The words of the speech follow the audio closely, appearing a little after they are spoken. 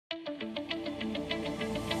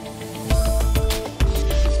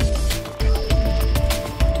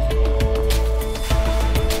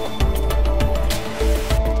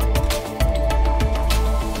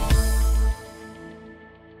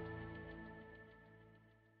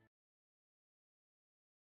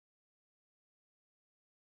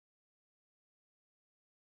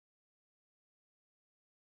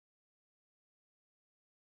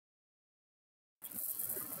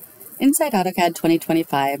Inside AutoCAD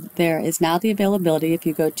 2025, there is now the availability if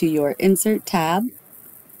you go to your Insert tab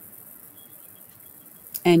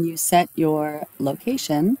and you set your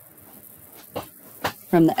location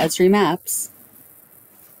from the ESRI maps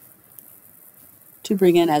to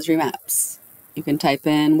bring in ESRI maps. You can type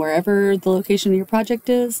in wherever the location of your project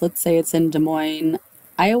is. Let's say it's in Des Moines,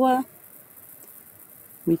 Iowa.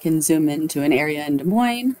 We can zoom into an area in Des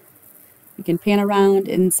Moines. We can pan around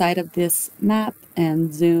inside of this map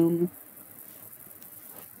and zoom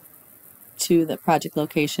to the project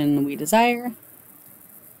location we desire.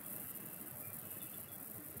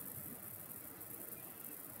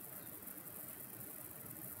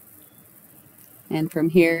 And from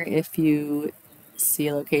here, if you see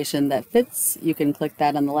a location that fits, you can click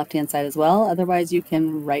that on the left-hand side as well. Otherwise, you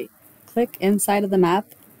can right-click inside of the map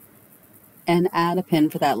and add a pin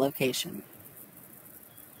for that location.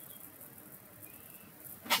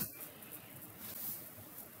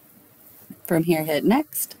 From here, hit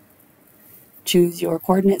Next. Choose your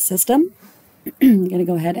coordinate system. I'm going to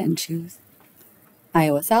go ahead and choose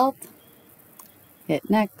Iowa South. Hit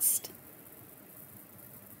Next.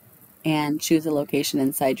 And choose a location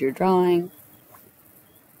inside your drawing.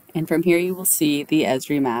 And from here, you will see the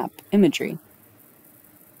ESRI map imagery.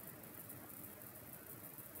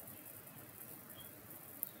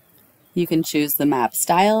 You can choose the map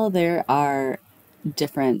style. There are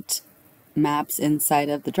different maps inside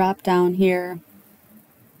of the drop down here.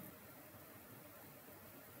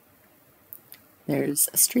 There's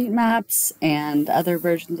street maps and other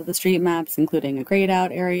versions of the street maps, including a grayed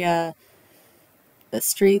out area, the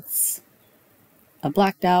streets, a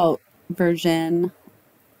blacked out version.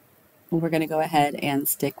 We're going to go ahead and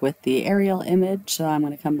stick with the aerial image, so I'm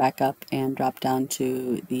going to come back up and drop down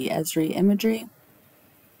to the ESRI imagery.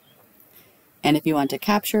 And if you want to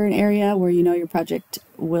capture an area where you know your project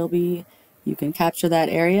will be, you can capture that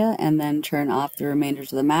area and then turn off the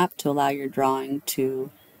remainders of the map to allow your drawing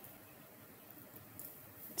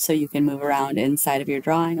so you can move around inside of your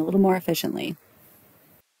drawing a little more efficiently.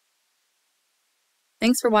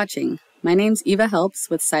 Thanks for watching. My name's Eva Helps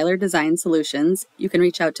with Seiler Design Solutions. You can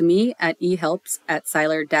reach out to me at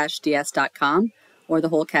ehelps@seiler-ds.com or the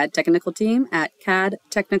whole CAD technical team at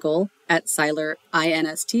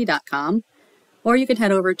cadtechnical@seiler-inst.com. Or you can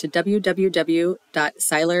head over to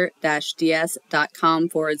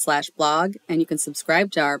www.seiler-ds.com/blog and you can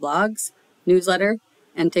subscribe to our blogs, newsletter,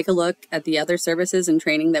 and take a look at the other services and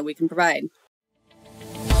training that we can provide.